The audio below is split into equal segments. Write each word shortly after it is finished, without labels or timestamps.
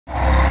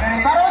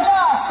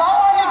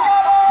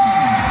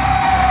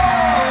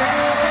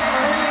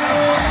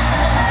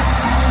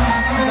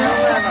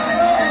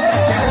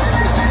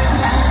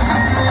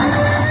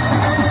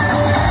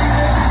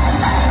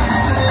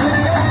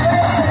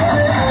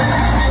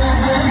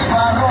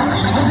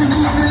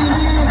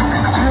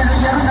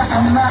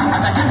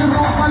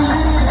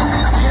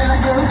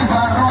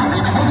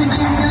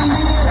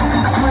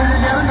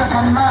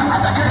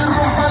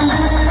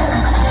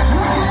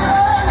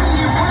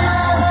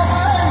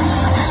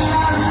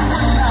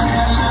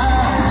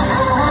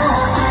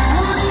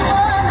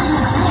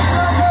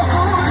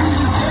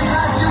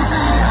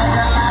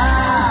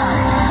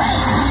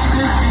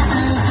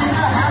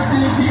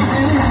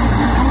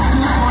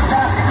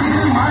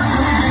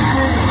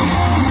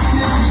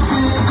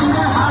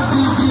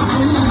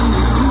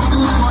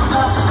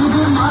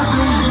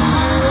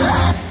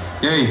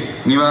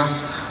நீ வா,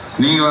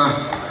 நீங்க வா,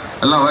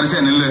 எல்லாம்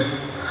வரிசையா நில்லு.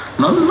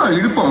 நல்லா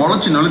இடுப்ப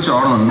உழைச்சு நெளிச்சு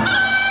ஆடணும்.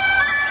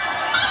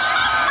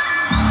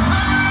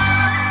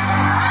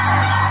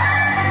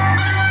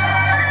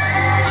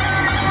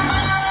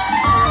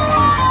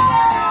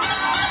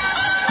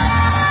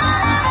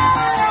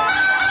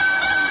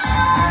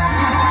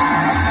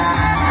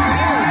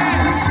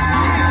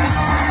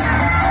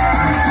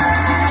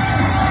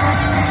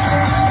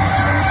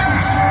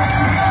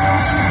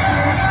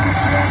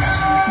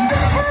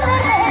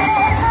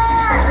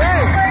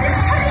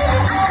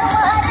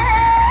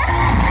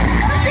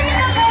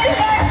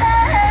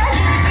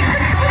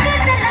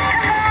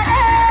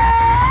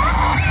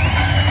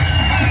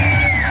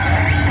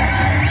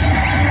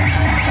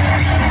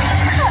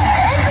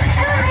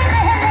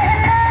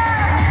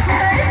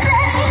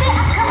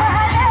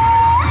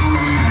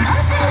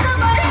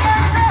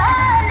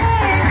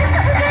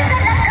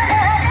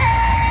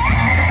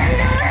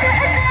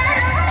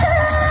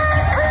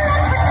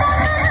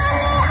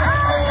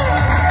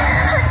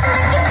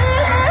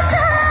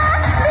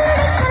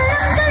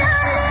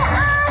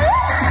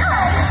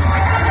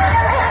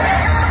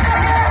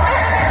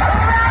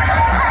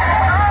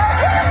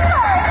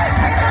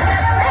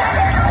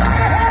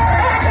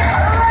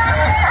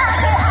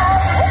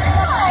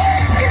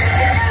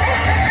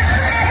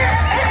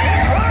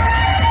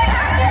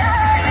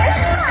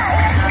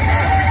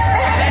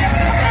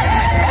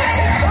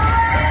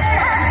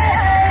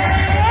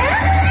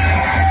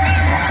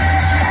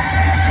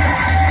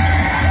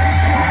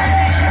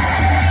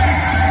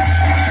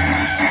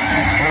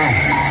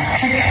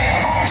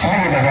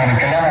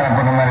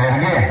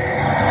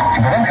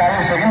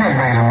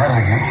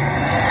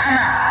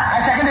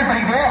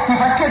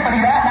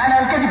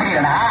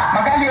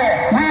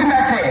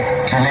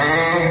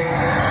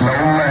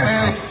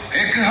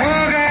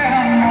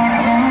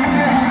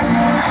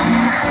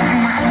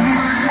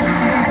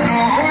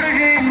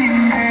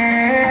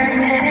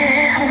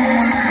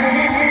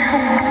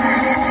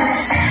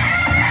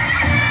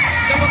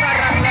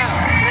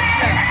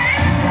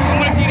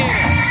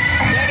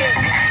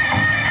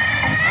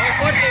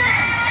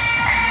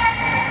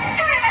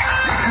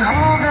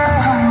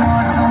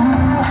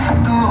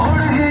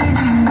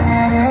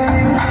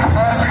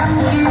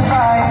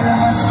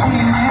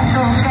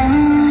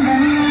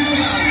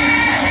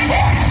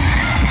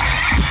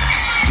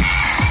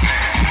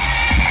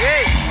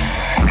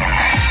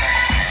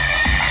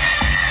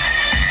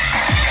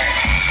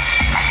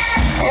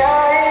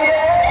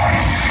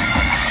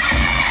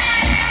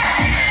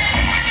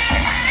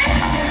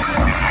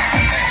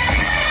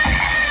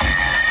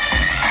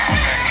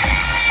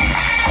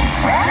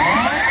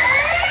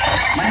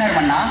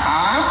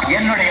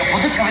 என்னுடைய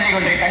புது கவிதை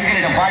ஒன்றை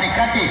தங்களிடம் பாடி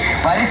காட்டி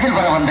பரிசில்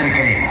பெற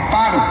வந்திருக்கிறேன்.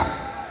 பாடும்,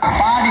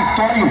 பாடி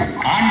தொலையும்.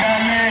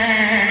 ஆண்டாலே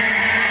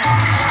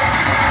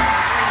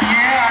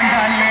ஏ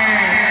ஆண்டாலே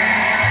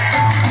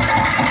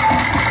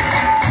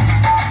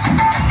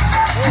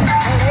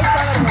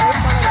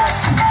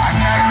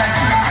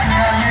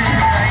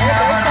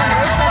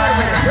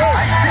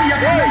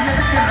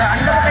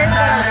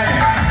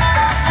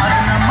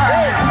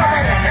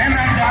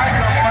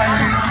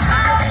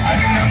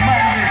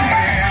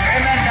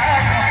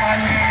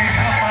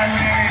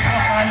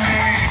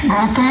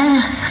கோபால்,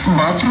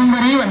 பாத்ரூம்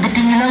வரை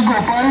வந்துட்டீங்களா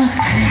கோபால்?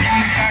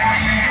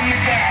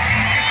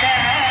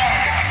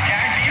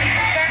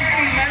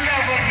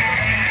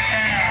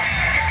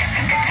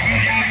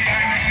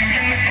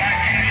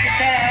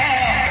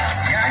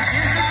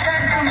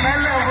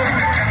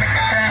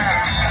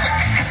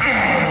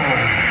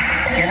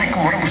 எனக்கு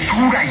உடம்பு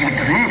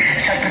சூடாகிவிட்டது.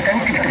 சற்று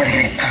தனித்து விட்டு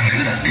வருகிறேன்.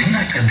 தாங்கள்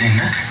தின்ன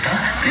கந்தின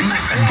தின்ன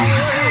கந்தின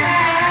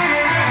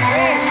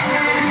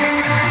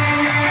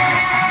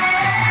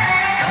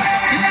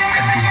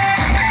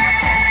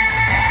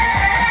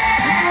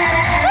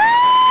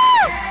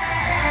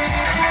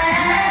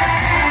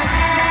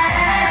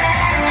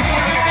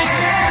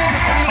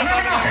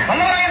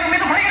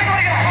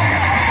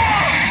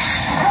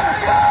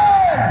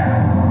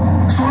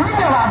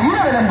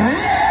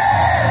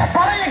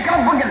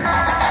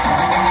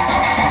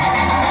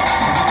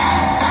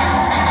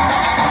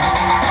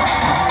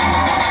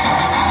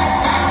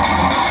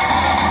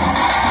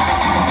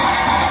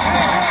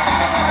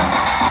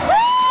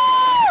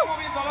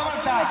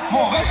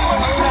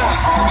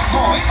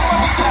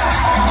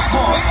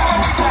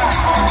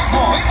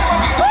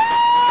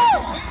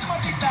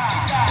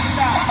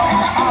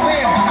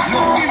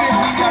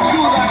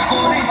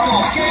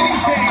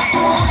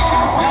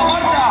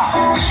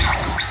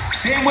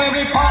Se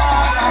mueve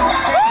para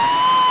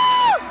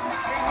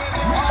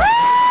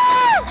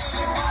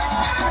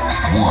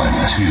 1,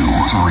 2,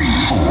 3,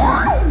 4.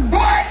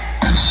 What?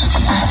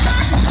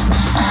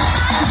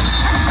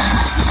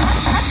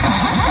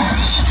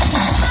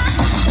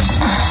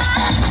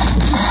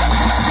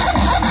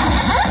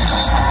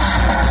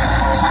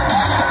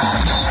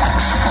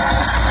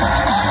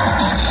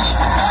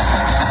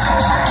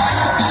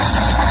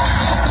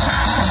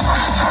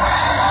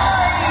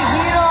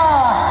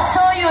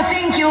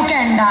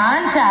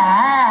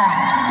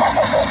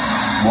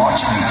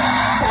 Watch me.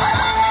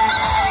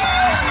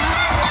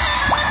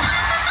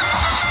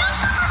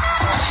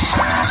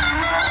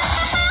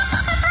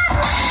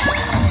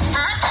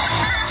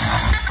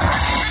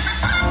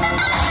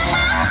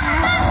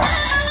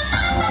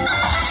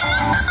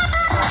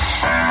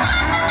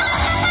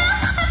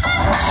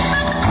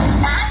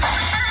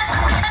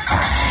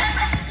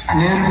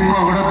 நெருப்ப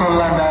கூட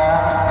சொல்லலாம்டா.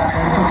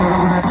 நெருப்ப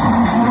தொடக்கூடாது.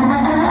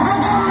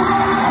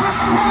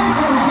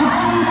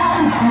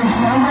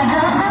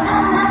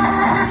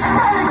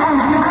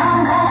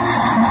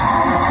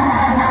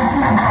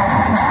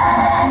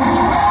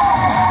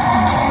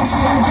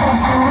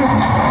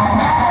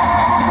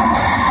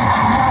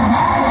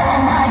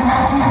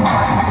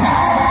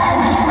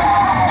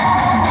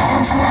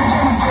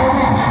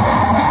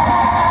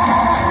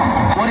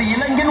 ஒரு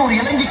இளைஞன் ஒரு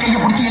இளைஞி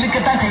கையை பிடிச்சி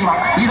இழுக்கத்தான் செய்வான்.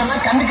 இதெல்லாம்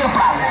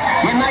கண்டுக்கப்படாது.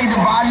 ஏன்னா இது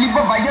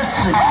வாலிப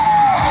வயசு.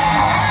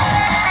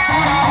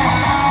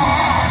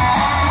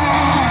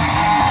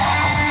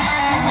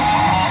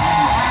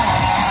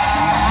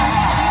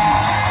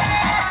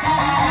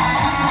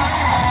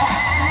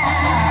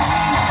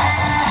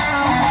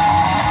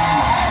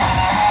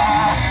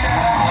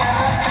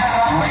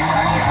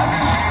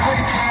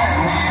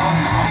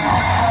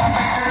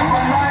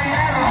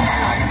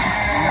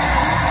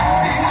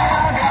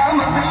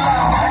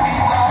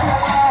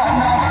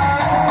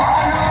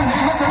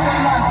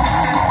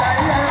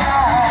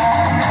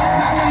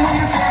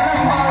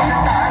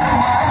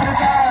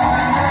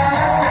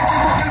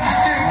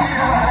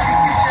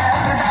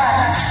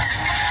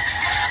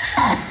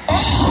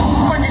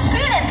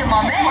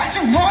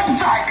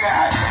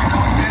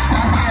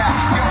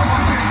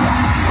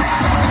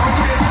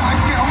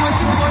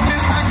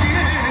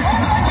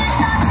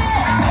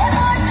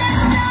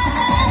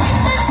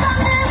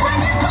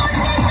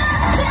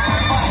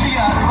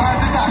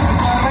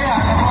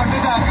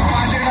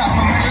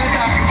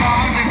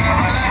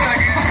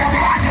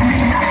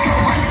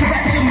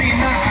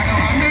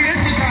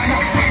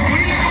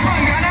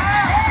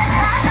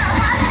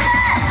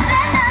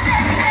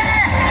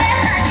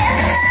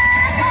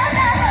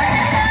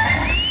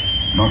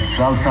 Not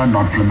salsa,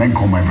 not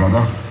flamenco, my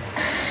brother.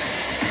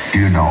 Do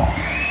you know?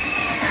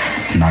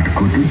 Not a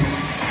good.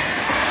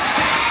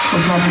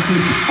 But not a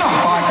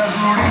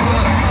good.